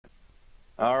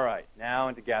All right, now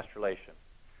into gastrulation.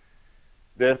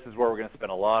 This is where we're going to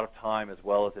spend a lot of time as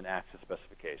well as in axis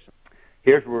specification.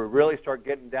 Here's where we really start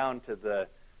getting down to the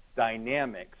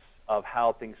dynamics of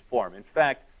how things form. In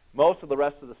fact, most of the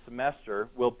rest of the semester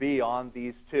will be on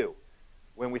these two.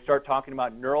 When we start talking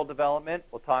about neural development,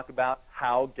 we'll talk about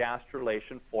how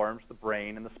gastrulation forms the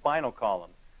brain and the spinal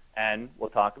column. And we'll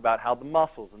talk about how the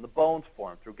muscles and the bones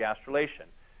form through gastrulation.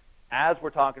 As we're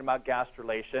talking about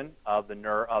gastrulation of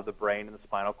the brain and the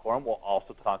spinal column, we'll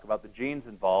also talk about the genes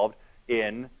involved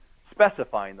in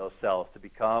specifying those cells to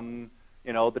become,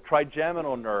 the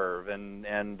trigeminal nerve and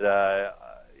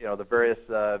the various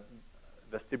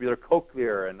vestibular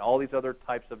cochlear and all these other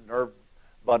types of nerve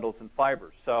bundles and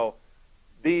fibers. So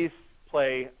these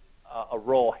play a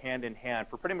role hand in hand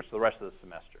for pretty much the rest of the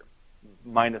semester,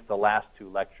 minus the last two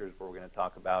lectures where we're going to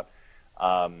talk about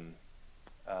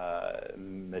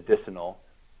medicinal.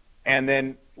 And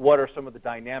then what are some of the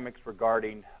dynamics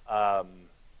regarding,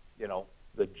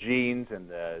 the genes and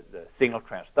the signal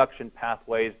transduction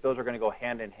pathways. Those are going to go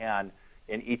hand in hand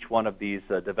in each one of these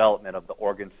development of the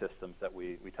organ systems that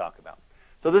we talk about.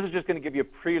 So this is just going to give you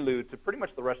a prelude to pretty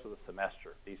much the rest of the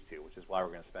semester, these two, which is why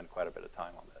we're going to spend quite a bit of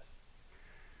time on this.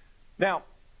 Now,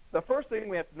 the first thing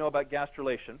we have to know about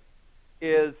gastrulation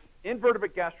is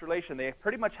invertebrate gastrulation, they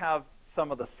pretty much have some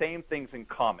of the same things in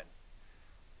common.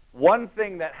 One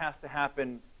thing that has to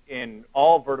happen in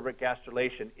all vertebrate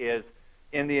gastrulation is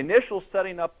in the initial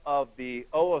setting up of the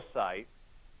oocyte,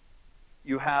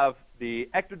 you have the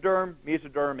ectoderm,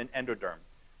 mesoderm, and endoderm.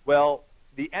 Well,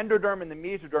 the endoderm and the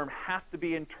mesoderm have to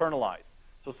be internalized.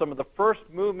 So some of the first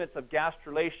movements of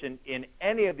gastrulation in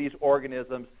any of these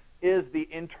organisms is the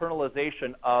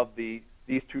internalization of these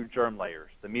two germ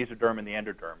layers, the mesoderm and the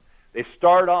endoderm. They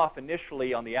start off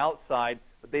initially on the outside,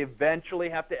 but they eventually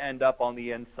have to end up on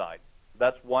the inside.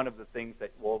 That's one of the things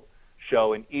that we'll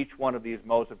show in each one of these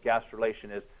modes of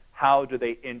gastrulation is how do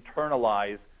they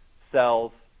internalize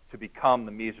cells to become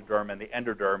the mesoderm and the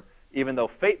endoderm, even though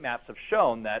fate maps have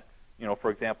shown that, for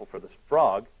example, for this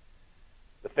frog,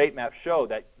 the fate maps show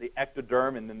that the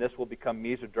ectoderm and then this will become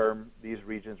mesoderm, these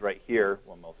regions right here,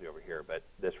 well, mostly over here, but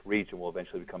this region will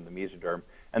eventually become the mesoderm,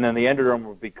 and then the endoderm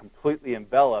will be completely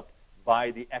enveloped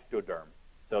by the ectoderm.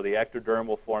 So the ectoderm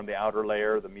will form the outer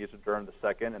layer, the mesoderm the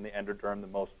second, and the endoderm the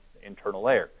most internal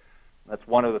layer. That's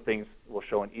one of the things we'll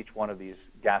show in each one of these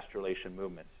gastrulation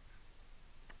movements.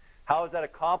 How is that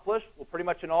accomplished? Well, pretty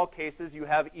much in all cases, you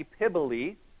have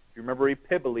epiboly. If you remember,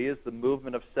 epiboly is the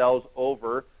movement of cells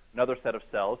over another set of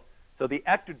cells. So the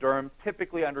ectoderm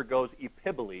typically undergoes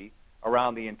epiboly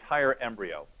around the entire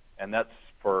embryo. And that's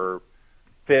for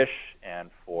fish and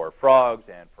for frogs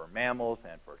and for mammals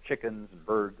and for chickens and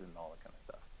birds and all that kind of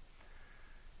stuff.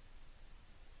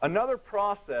 Another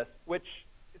process, which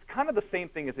is kind of the same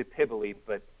thing as epiboly,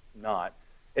 but not,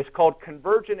 it's called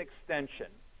convergent extension,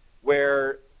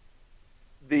 where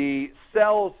the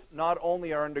cells not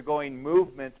only are undergoing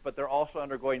movements, but they're also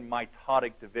undergoing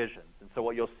mitotic divisions. And so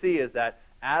what you'll see is that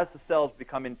as the cells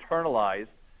become internalized,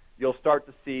 you'll start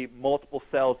to see multiple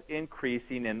cells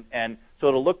increasing, and so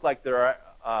it'll look like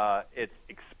it's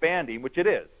expanding, which it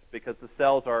is, because the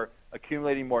cells are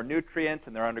accumulating more nutrients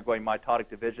and they're undergoing mitotic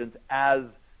divisions as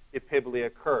epiboly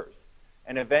occurs.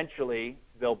 And eventually,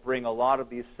 they'll bring a lot of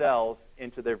these cells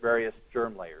into their various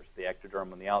germ layers, the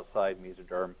ectoderm on the outside,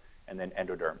 mesoderm, and then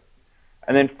endoderm.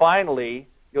 And then finally,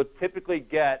 you'll typically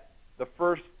get the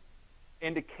first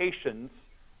indications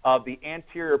of the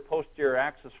anterior-posterior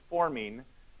axis forming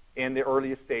in the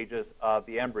earliest stages of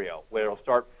the embryo, where it'll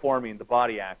start forming the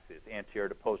body axis, anterior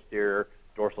to posterior,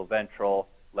 dorsal ventral,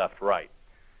 left, right.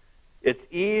 It's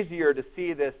easier to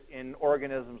see this in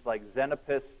organisms like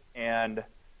xenopus and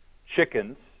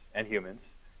chickens and humans.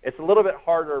 It's a little bit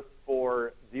harder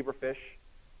for zebrafish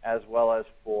as well as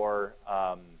for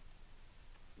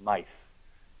mice.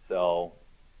 So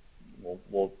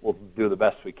we'll do the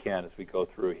best we can as we go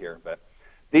through here. But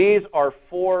these are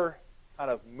four kind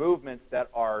of movements that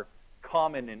are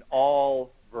common in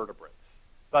all vertebrates.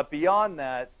 But beyond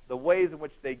that, the ways in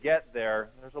which they get there,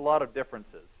 there's a lot of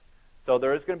differences. So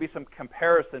there is going to be some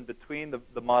comparison between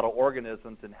the model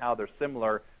organisms and how they're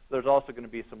similar. There's also going to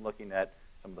be some looking at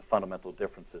some of the fundamental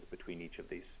differences between each of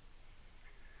these.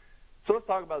 So let's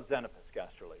talk about xenopus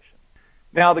gastrulation.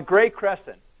 Now, the gray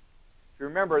crescent, if you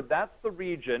remember, that's the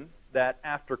region that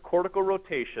after cortical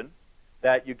rotation,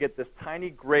 that you get this tiny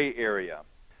gray area.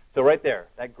 So right there,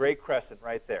 that gray crescent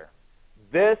right there.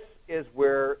 This is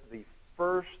where the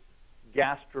first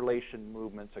gastrulation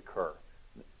movements occur.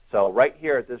 So right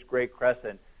here at this gray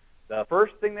crescent, the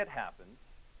first thing that happens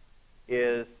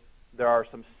is there are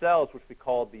some cells which we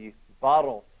call the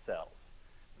bottle cells.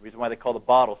 The reason why they call the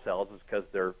bottle cells is because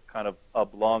they're kind of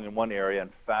oblong in one area and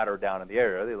fatter down in the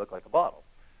area. They look like a bottle.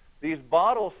 These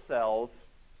bottle cells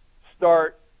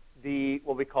start the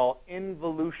what we call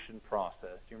involution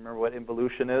process. Do you remember what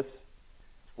involution is?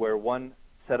 It's where one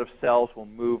set of cells will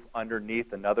move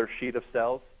underneath another sheet of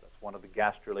cells. That's one of the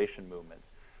gastrulation movements.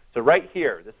 So right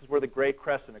here, this is where the gray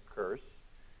crescent occurs.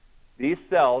 These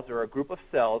cells are a group of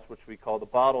cells, which we call the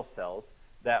bottle cells,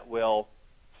 that will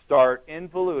start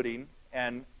involuting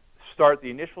and start the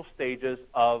initial stages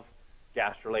of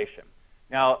gastrulation.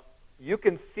 Now, you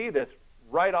can see this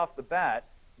right off the bat.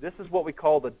 This is what we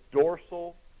call the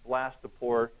dorsal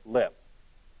blastopore lip.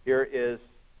 Here is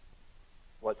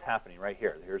what's happening right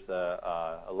here. Here's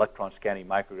a electron scanning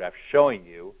micrograph showing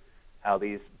you how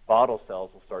these bottle cells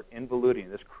will start involuting.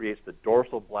 This creates the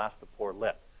dorsal blastopore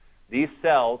lip. These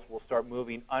cells will start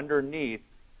moving underneath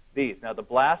these. Now, the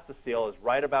blastocele is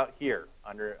right about here,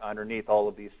 underneath all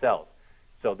of these cells.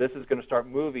 So this is going to start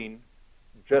moving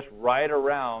just right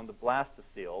around the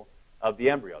blastocele of the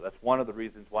embryo. That's one of the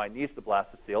reasons why it needs the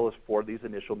blastocele, is for these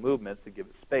initial movements to give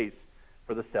it space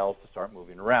for the cells to start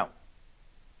moving around.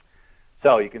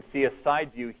 So you can see a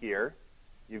side view here.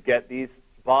 You get these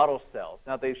bottle cells.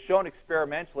 Now, they've shown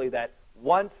experimentally that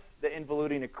once the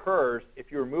involuting occurs, if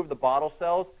you remove the bottle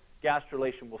cells,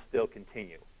 gastrulation will still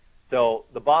continue. So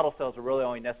the bottle cells are really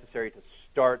only necessary to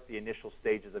start the initial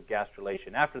stages of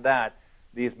gastrulation. After that,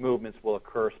 these movements will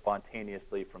occur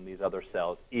spontaneously from these other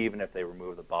cells, even if they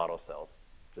remove the bottle cells.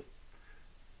 Just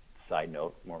side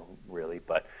note, more really,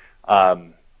 but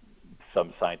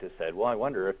some scientists said, well, I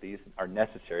wonder if these are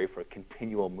necessary for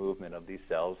continual movement of these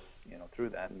cells, through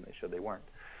that, and they showed they weren't.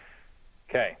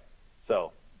 Okay,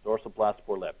 so dorsal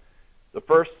blastopore lip. The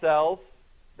first cells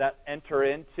that enter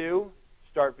into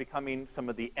start becoming some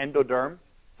of the endoderm.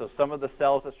 So some of the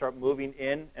cells that start moving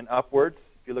in and upwards,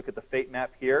 if you look at the fate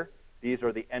map here, these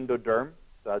are the endoderm.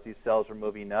 So as these cells are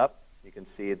moving up, you can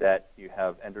see that you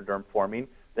have endoderm forming.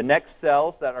 The next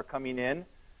cells that are coming in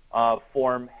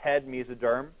form head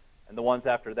mesoderm, and the ones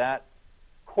after that,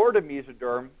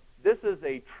 cordomesoderm. This is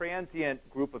a transient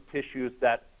group of tissues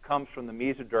that comes from the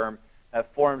mesoderm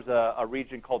that forms a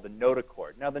region called the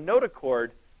notochord. Now, the notochord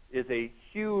is a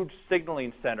huge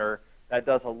signaling center that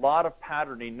does a lot of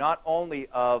patterning, not only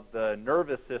of the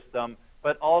nervous system,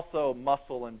 but also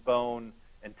muscle and bone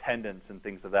and tendons and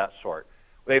things of that sort.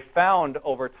 They found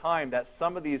over time that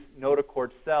some of these notochord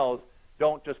cells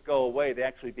don't just go away. They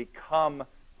actually become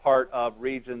part of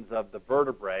regions of the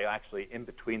vertebrae, actually in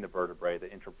between the vertebrae, the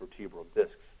intervertebral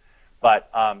discs. But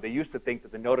they used to think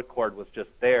that the notochord was just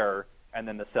there, and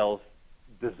then the cells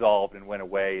dissolved and went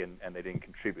away, and they didn't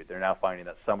contribute. They're now finding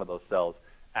that some of those cells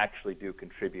actually do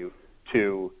contribute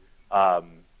to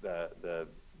the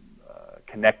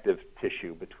connective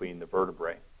tissue between the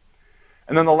vertebrae.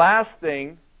 And then the last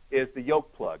thing is the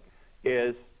yolk plug,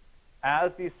 is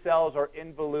as these cells are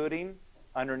involuting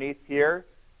underneath here,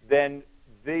 then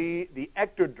the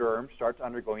ectoderm starts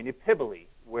undergoing epiboly,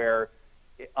 where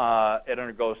it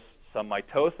undergoes some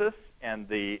mitosis, and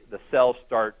the cells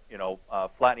start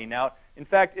flattening out. In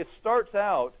fact, it starts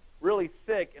out really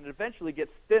thick and eventually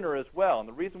gets thinner as well. And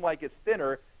the reason why it gets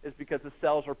thinner is because the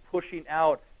cells are pushing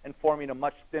out and forming a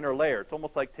much thinner layer. It's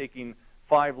almost like taking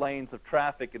 5 lanes of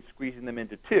traffic and squeezing them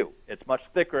into 2. It's much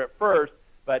thicker at first,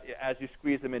 but as you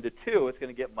squeeze them into 2, it's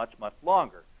going to get much, much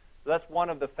longer. So that's one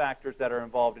of the factors that are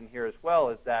involved in here as well,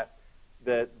 is that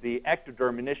the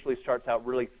ectoderm initially starts out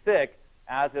really thick.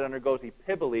 As it undergoes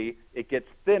epiboly, it gets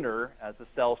thinner as the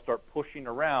cells start pushing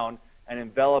around and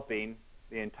enveloping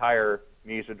the entire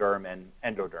mesoderm and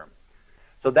endoderm.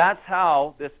 So that's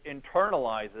how this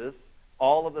internalizes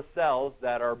all of the cells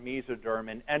that are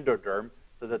mesoderm and endoderm,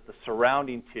 so that the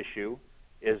surrounding tissue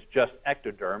is just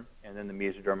ectoderm, and then the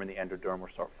mesoderm and the endoderm will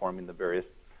start forming the various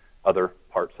other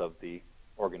parts of the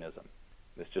organism.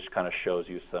 This just kind of shows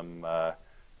you some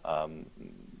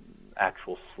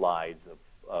actual slides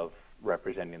of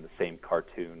representing the same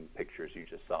cartoon pictures you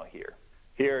just saw here.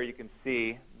 Here you can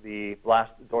see the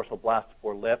dorsal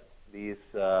blastopore lip, these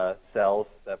cells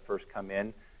that first come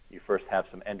in. You first have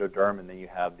some endoderm, and then you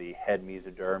have the head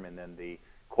mesoderm, and then the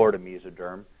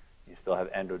cordomesoderm. You still have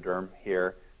endoderm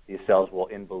here. These cells will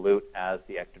involute as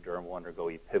the ectoderm will undergo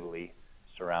epiboly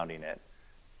surrounding it.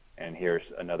 And here's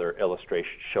another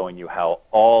illustration showing you how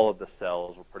all of the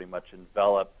cells will pretty much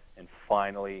envelop and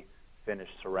finally finish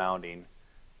surrounding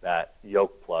that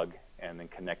yolk plug and then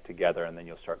connect together, and then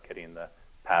you'll start getting the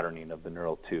patterning of the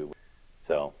neural tube.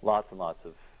 So lots and lots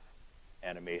of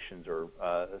animations or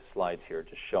slides here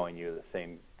just showing you the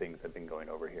same things I've been going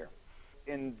over here.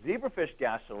 In zebrafish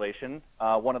gastrulation,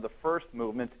 one of the first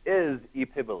movements is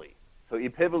epiboly. So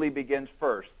epiboly begins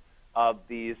first. of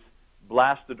these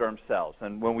blastoderm cells.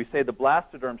 And when we say the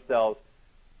blastoderm cells,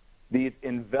 the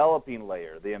enveloping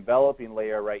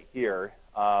layer right here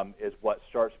is what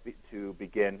starts to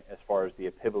begin as far as the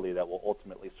epibole that will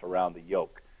ultimately surround the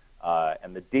yolk.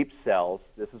 And the deep cells,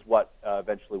 this is what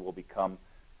eventually will become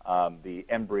the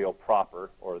embryo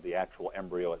proper, or the actual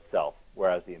embryo itself,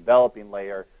 whereas the enveloping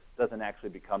layer doesn't actually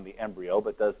become the embryo,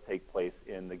 but does take place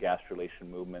in the gastrulation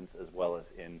movements as well as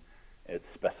in its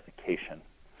specification.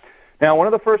 Now, one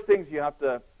of the first things you have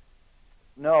to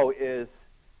know is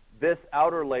this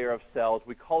outer layer of cells,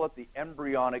 we call it the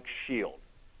embryonic shield,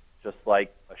 just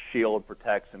like a shield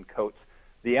protects and coats.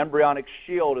 The embryonic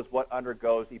shield is what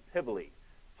undergoes epibole.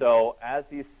 So as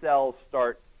these cells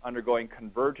start undergoing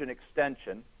convergent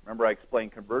extension, remember I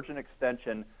explained convergent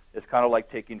extension is kind of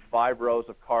like taking 5 rows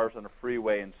of cars on a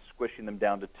freeway and squishing them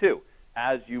down to 2.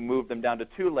 As you move them down to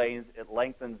 2 lanes, it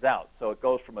lengthens out. So it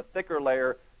goes from a thicker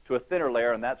layer to a thinner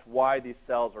layer, and that's why these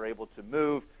cells are able to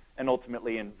move and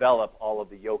ultimately envelop all of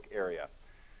the yolk area.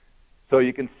 So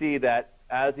you can see that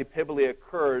as epibole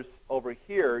occurs over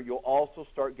here, you'll also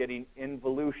start getting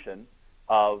involution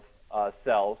of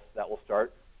cells that will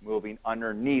start moving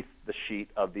underneath the sheet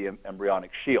of the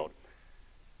embryonic shield.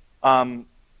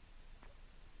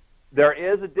 There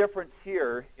is a difference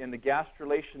here in the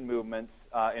gastrulation movements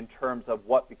in terms of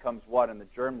what becomes what in the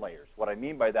germ layers. What I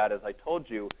mean by that is I told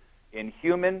you in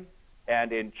human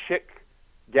and in chick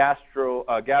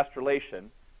gastrulation,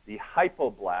 the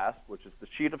hypoblast, which is the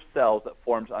sheet of cells that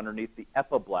forms underneath the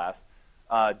epiblast,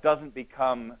 doesn't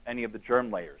become any of the germ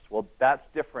layers. Well, that's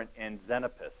different in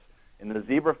Xenopus. In the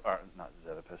zebrafish.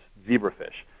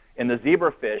 In the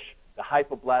zebrafish, the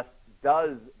hypoblast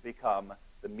does become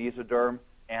the mesoderm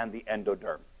and the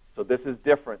endoderm. So this is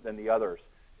different than the others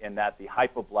in that the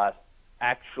hypoblast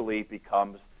actually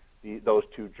becomes those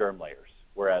 2 germ layers,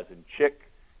 whereas in chick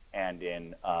and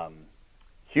in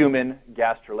human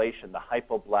gastrulation, the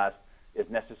hypoblast is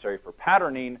necessary for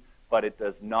patterning, but it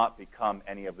does not become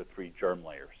any of the 3 germ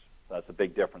layers. So that's a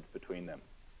big difference between them.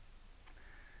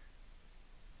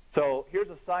 So here's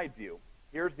a side view.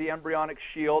 Here's the embryonic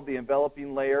shield, the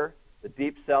enveloping layer, the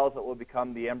deep cells that will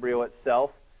become the embryo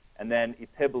itself, and then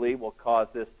epibole will cause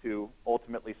this to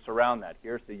ultimately surround that.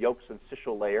 Here's the yolk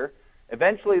syncytial layer.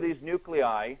 Eventually, these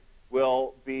nuclei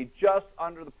will be just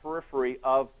under the periphery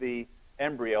of the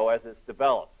embryo as it's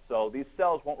developed. So these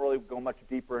cells won't really go much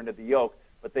deeper into the yolk,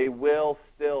 but they will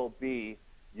still be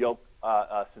yolk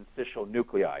syncytial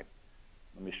nuclei.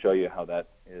 Let me show you how that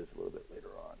is a little bit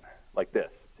later on, like this.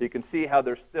 So you can see how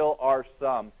there still are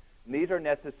some. And these are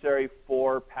necessary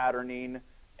for patterning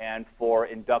and for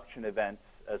induction events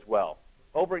as well.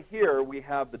 Over here, we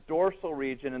have the dorsal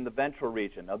region and the ventral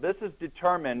region. Now, this is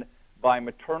determined by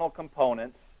maternal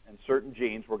components and certain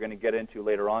genes we're going to get into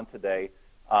later on today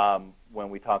when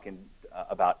we talk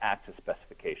about axis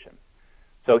specification.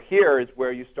 So here is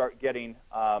where you start getting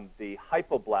the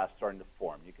hypoblast starting to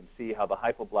form. You can see how the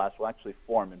hypoblast will actually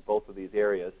form in both of these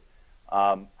areas.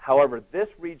 However, this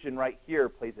region right here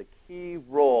plays a key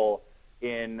role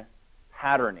in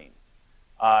patterning.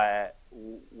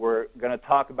 We're going to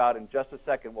talk about in just a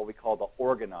second what we call the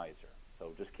organizer.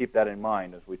 So just keep that in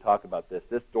mind as we talk about this.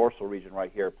 This dorsal region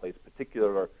right here plays a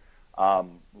particular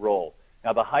role.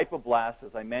 Now, the hypoblast,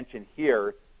 as I mentioned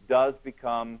here, does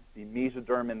become the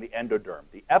mesoderm and the endoderm.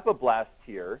 The epiblast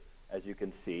here, as you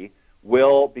can see,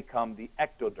 will become the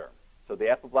ectoderm. So the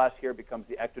epiblast here becomes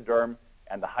the ectoderm,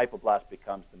 and the hypoblast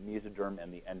becomes the mesoderm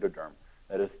and the endoderm.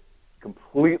 That is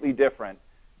completely different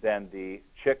than the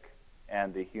chick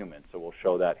and the human. So we'll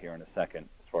show that here in a second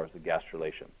as far as the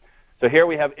gastrulation. So here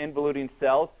we have involuting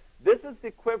cells. This is the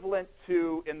equivalent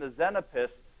to, in the Xenopus,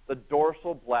 the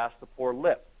dorsal blastopore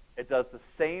lip. It does the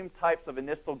same types of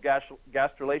initial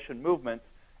gastrulation movements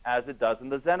as it does in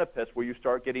the Xenopus, where you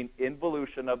start getting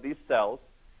involution of these cells.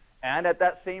 And at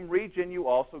that same region, you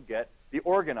also get the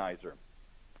organizer.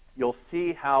 You'll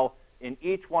see how in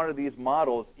each one of these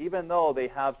models, even though they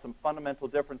have some fundamental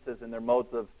differences in their modes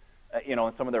of, in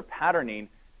some of their patterning,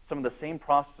 some of the same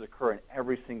processes occur in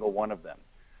every single one of them.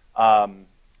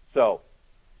 So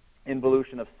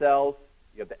involution of cells,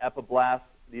 you have the epiblast.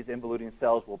 These involuting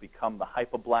cells will become the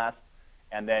hypoblast,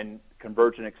 and then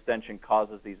convergent extension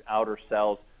causes these outer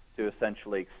cells to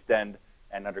essentially extend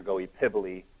and undergo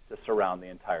epibole to surround the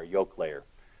entire yolk layer.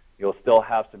 You'll still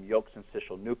have some yolk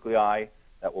syncytial nuclei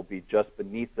that will be just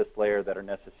beneath this layer that are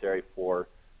necessary for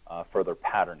further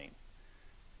patterning.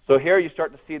 So here you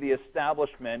start to see the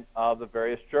establishment of the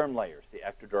various germ layers, the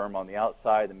ectoderm on the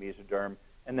outside, the mesoderm,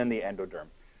 and then the endoderm.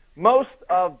 Most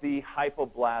of the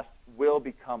hypoblast will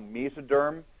become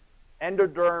mesoderm.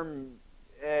 Endoderm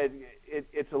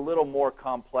it's a little more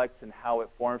complex in how it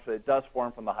forms. So it does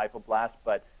form from the hypoblast,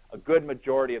 but a good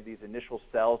majority of these initial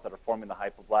cells that are forming the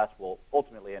hypoblast will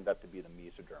ultimately end up to be the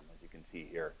mesoderm, as you can see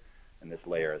here in this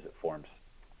layer as it forms.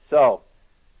 So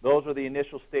those are the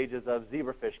initial stages of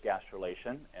zebrafish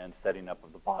gastrulation and setting up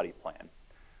of the body plan.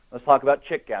 Let's talk about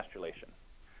chick gastrulation.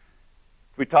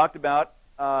 We talked about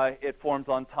it forms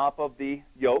on top of the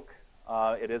yolk.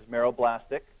 It is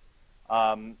meroblastic.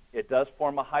 It does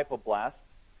form a hypoblast.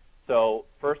 So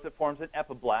first it forms an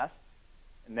epiblast,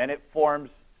 and then it forms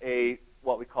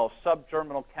what we call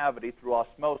subgerminal cavity through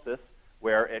osmosis,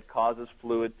 where it causes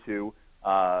fluid to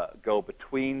go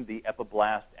between the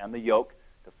epiblast and the yolk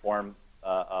to form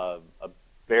a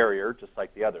barrier, just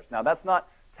like the others. Now, that's not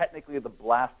technically the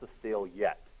blastocele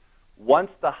yet.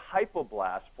 Once the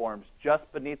hypoblast forms just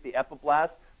beneath the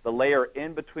epiblast, the layer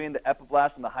in between the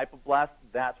epiblast and the hypoblast,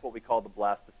 that's what we call the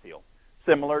blastocele,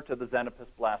 similar to the Xenopus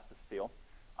blastocele,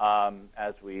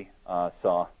 as we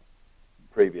saw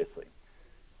previously.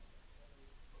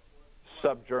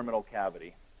 Subgerminal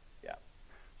cavity, yeah.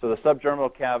 So the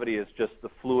subgerminal cavity is just the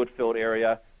fluid-filled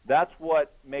area. That's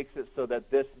what makes it so that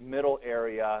this middle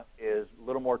area is a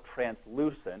little more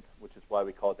translucent, which is why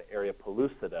we call it the area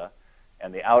pellucida,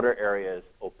 and the outer area is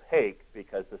opaque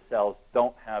because the cells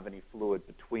don't have any fluid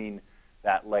between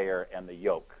that layer and the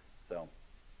yolk. So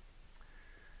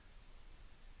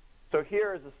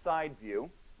here is a side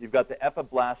view. You've got the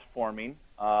epiblast forming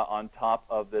on top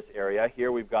of this area.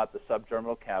 Here we've got the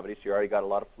subgerminal cavity, so you already got a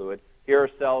lot of fluid. Here are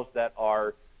cells that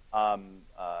are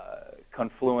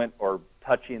confluent or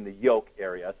touching the yolk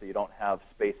area, so you don't have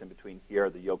space in between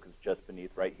here. The yolk is just beneath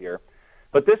right here.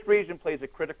 But this region plays a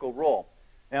critical role.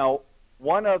 Now,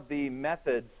 one of the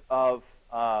methods of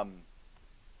how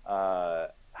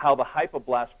the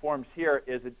hypoblast forms here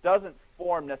is it doesn't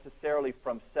form necessarily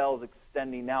from cells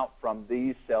extending out from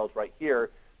these cells right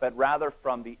here, but rather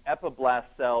from the epiblast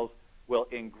cells will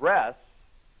ingress.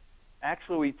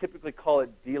 Actually, we typically call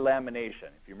it delamination.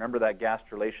 If you remember that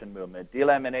gastrulation movement,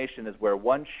 delamination is where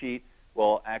one sheet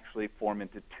will actually form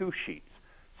into two sheets.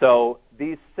 So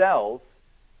these cells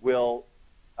will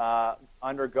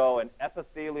undergo an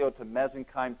epithelio to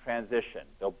mesenchyme transition.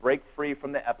 They'll break free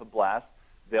from the epiblast.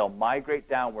 They'll migrate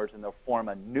downwards, and they'll form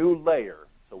a new layer.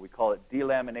 So we call it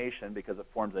delamination because it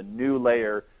forms a new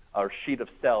layer or sheet of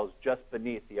cells just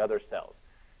beneath the other cells.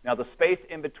 Now, the space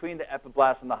in between the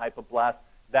epiblast and the hypoblast,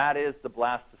 that is the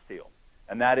blastocele,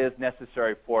 and that is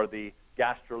necessary for the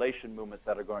gastrulation movements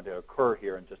that are going to occur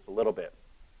here in just a little bit.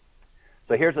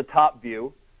 So here's a top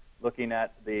view looking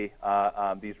at these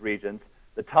regions.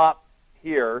 The top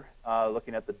here,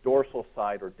 looking at the dorsal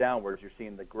side or downwards, you're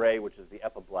seeing the gray, which is the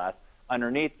epiblast.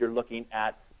 Underneath, you're looking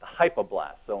at the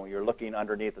hypoblast. So when you're looking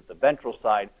underneath at the ventral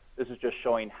side, this is just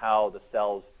showing how the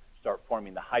cells start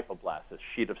forming the hypoblast, this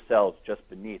sheet of cells just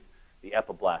beneath the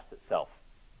epiblast itself.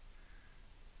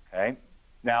 Okay.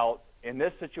 Now, in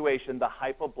this situation, the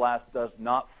hypoblast does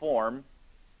not form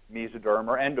mesoderm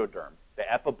or endoderm. The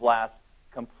epiblast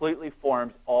completely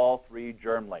forms all three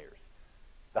germ layers.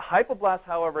 The hypoblast,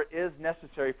 however, is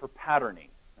necessary for patterning.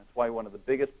 That's why one of the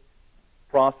biggest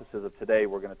processes of today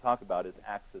we're going to talk about is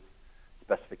axis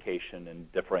specification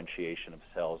and differentiation of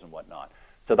cells and whatnot.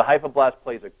 So the hypoblast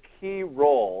plays a key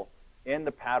role in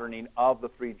the patterning of the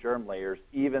three germ layers,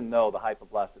 even though the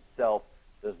hypoblast itself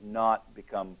does not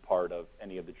become part of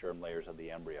any of the germ layers of the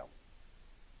embryo.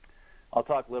 I'll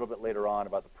talk a little bit later on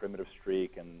about the primitive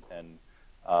streak and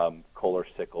Kohler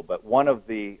sickle, but one of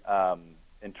the,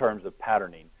 in terms of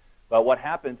patterning. But what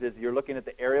happens is you're looking at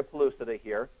the area pellucida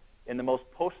here. In the most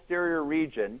posterior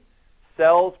region,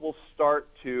 cells will start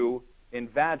to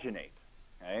invaginate.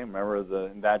 Okay? Remember, the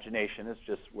invagination is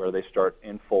just where they start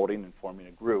enfolding and forming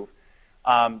a groove.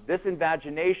 This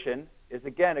invagination is,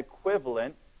 again,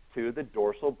 equivalent to the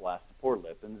dorsal blastopore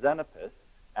lip in Xenopus,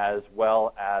 as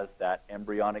well as that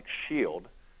embryonic shield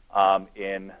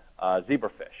in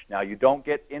zebrafish. Now, you don't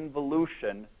get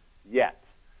involution yet,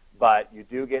 but you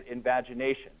do get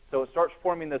invagination. So it starts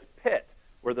forming this pit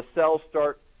where the cells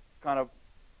start kind of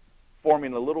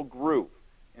forming a little groove.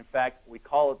 In fact, we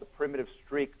call it the primitive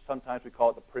streak. Sometimes we call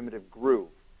it the primitive groove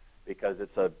because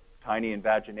it's a tiny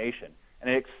invagination. And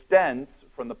it extends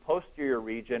from the posterior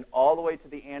region all the way to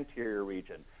the anterior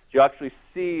region. So you actually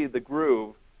see the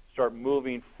groove start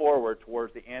moving forward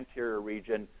towards the anterior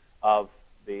region of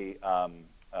the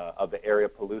area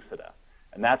pellucida.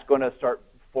 And that's going to start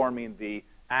forming the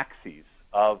axes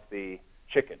of the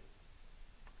chicken.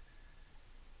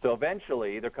 So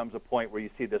eventually, there comes a point where you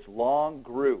see this long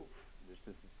groove,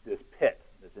 this pit,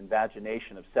 this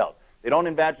invagination of cells. They don't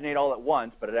invaginate all at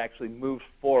once, but it actually moves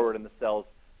forward, and the cells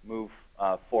move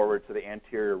forward to the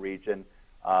anterior region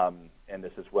in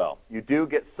this as well. You do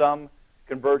get some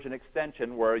convergent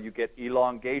extension where you get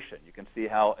elongation. You can see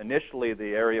how initially the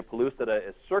area pellucida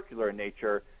is circular in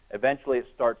nature. Eventually it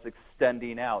starts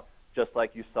extending out, just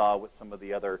like you saw with some of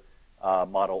the other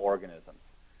model organisms.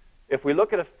 If we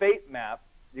look at a fate map,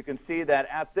 you can see that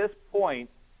at this point,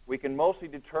 we can mostly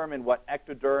determine what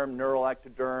ectoderm, neural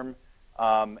ectoderm,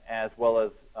 as well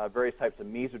as various types of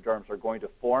mesoderms are going to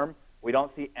form. We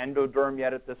don't see endoderm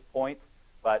yet at this point,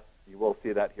 but you will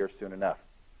see that here soon enough.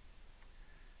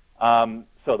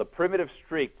 So the primitive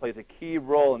streak plays a key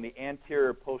role in the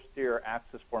anterior-posterior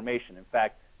axis formation. In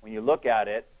fact, when you look at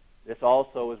it, this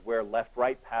also is where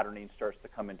left-right patterning starts to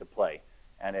come into play.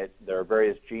 And there are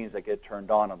various genes that get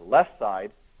turned on the left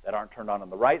side that aren't turned on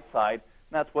the right side.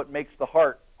 And that's what makes the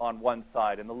heart on one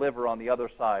side and the liver on the other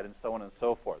side and so on and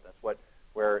so forth. That's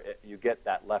where you get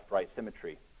that left-right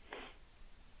symmetry.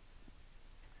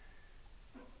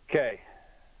 Okay.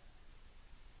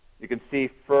 You can see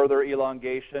further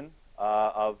elongation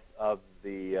of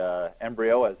the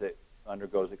embryo as it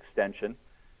undergoes extension.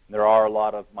 And there are a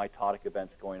lot of mitotic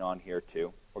events going on here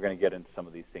too. We're going to get into some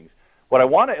of these things. What I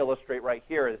want to illustrate right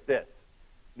here is this.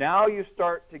 Now you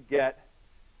start to get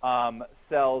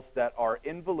cells that are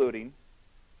involuting.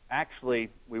 Actually,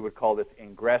 we would call this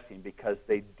ingressing because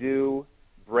they do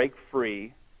break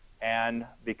free and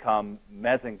become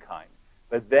mesenchyme.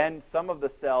 But then some of the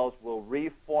cells will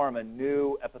reform a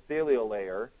new epithelial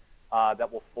layer that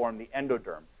will form the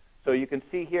endoderm. So you can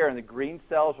see here in the green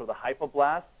cells or the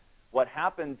hypoblast, what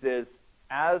happens is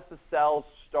as the cells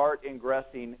start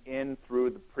ingressing in through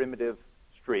the primitive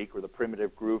streak or the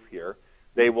primitive groove here,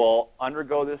 they will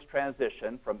undergo this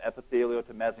transition from epithelial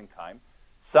to mesenchyme.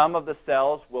 Some of the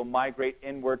cells will migrate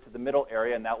inward to the middle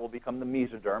area, and that will become the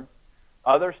mesoderm.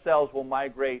 Other cells will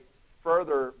migrate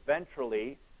further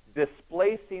ventrally,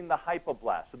 displacing the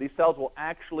hypoblast. So these cells will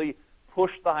actually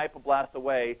push the hypoblast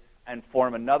away and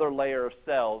form another layer of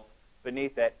cells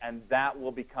beneath it, and that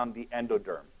will become the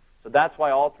endoderm. So that's why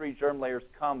all three germ layers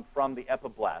come from the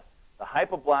epiblast. The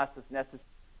hypoblast is necessary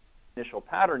for initial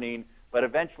patterning, but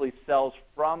eventually cells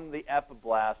from the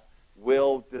epiblast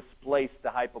will displace the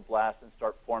hypoblast and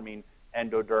start forming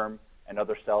endoderm, and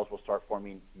other cells will start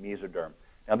forming mesoderm.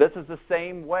 Now, this is the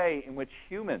same way in which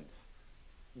humans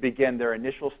begin their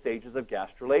initial stages of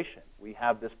gastrulation. We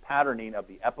have this patterning of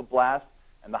the epiblast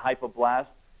and the hypoblast.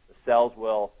 The cells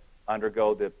will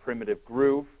undergo the primitive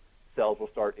groove. Cells will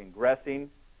start ingressing.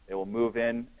 They will move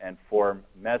in and form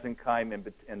mesenchyme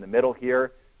in the middle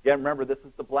here. Again, remember, this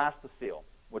is the blastocele,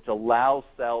 which allows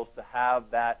cells to have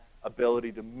that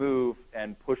ability to move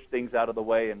and push things out of the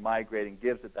way and migrate and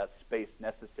gives it that space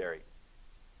necessary.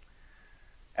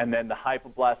 And then the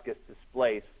hypoblast gets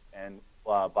displaced and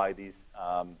by these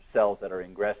cells that are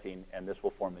ingressing, and this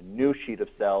will form a new sheet of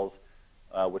cells,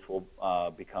 which will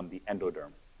become the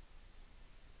endoderm.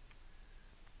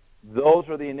 Those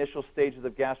are the initial stages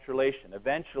of gastrulation.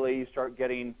 Eventually, you start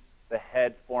getting the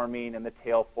head forming and the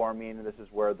tail forming, and this is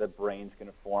where the brain's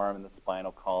going to form and the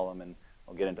spinal column, and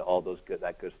we'll get into all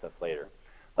that good stuff later.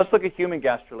 Let's look at human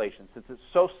gastrulation, since it's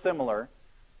so similar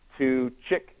to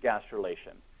chick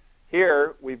gastrulation.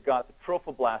 Here, we've got the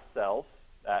trophoblast cells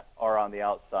that are on the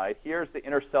outside. Here's the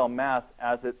inner cell mass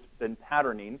as it's been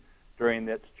patterning during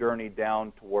its journey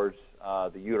down towards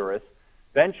the uterus.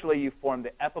 Eventually, you form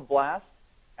the epiblast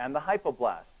and the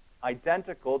hypoblast,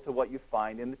 identical to what you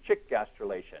find in the chick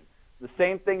gastrulation. The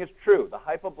same thing is true. The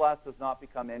hypoblast does not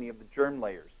become any of the germ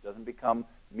layers. It doesn't become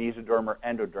mesoderm or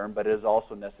endoderm, but it is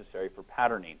also necessary for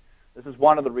patterning. This is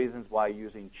one of the reasons why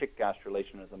using chick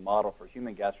gastrulation as a model for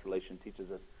human gastrulation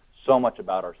teaches us so much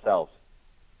about ourselves.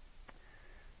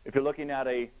 If you're looking at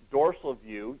a dorsal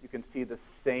view, you can see the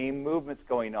same movements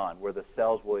going on, where the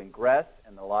cells will ingress,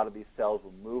 and a lot of these cells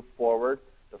will move forward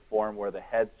to form where the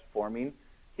head's forming.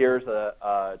 Here's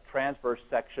a transverse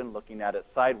section looking at it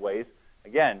sideways.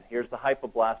 Again, here's the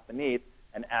hypoblast beneath,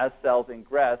 and as cells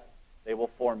ingress, they will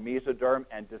form mesoderm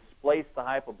and displace the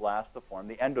hypoblast to form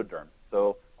the endoderm.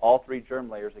 So all three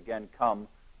germ layers, again, come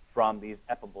from these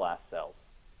epiblast cells.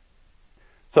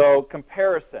 So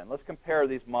comparison. Let's compare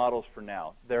these models for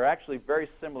now. They're actually very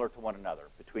similar to one another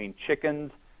between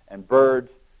chickens and birds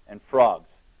and frogs.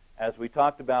 As we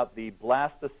talked about, the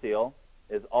blastocele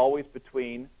is always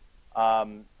between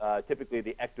typically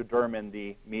the ectoderm and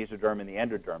the mesoderm and the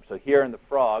endoderm. So here in the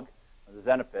frog, the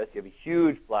xenophis, you have a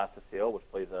huge blastocele, which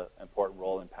plays an important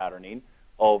role in patterning.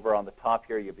 Over on the top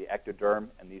here, you have the ectoderm,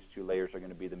 and these two layers are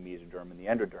going to be the mesoderm and the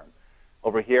endoderm.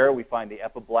 Over here, we find the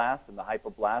epiblast and the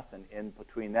hypoblast, and in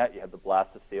between that, you have the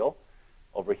blastocele.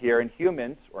 Over here in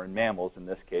humans, or in mammals in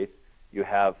this case, you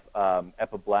have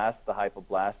epiblast, the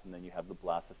hypoblast, and then you have the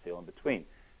blastocele in between.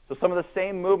 So some of the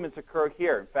same movements occur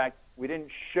here. In fact, we didn't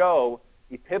show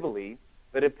epiboly,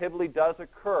 but epiboly does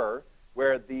occur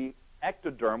where the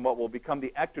ectoderm, what will become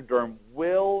the ectoderm,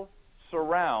 will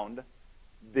surround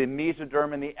the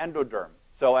mesoderm and the endoderm.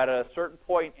 So at a certain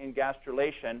point in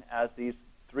gastrulation, as these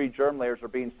three germ layers are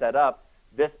being set up,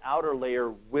 this outer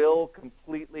layer will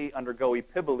completely undergo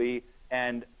epiboly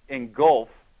and engulf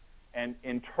and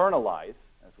internalize,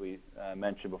 as we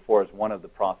mentioned before, as one of the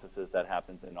processes that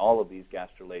happens in all of these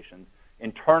gastrulations,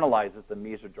 internalizes the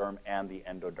mesoderm and the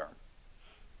endoderm.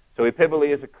 So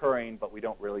epiboly is occurring, but we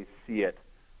don't really see it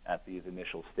at these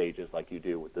initial stages like you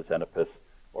do with the xenopus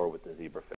or with the zebrafish.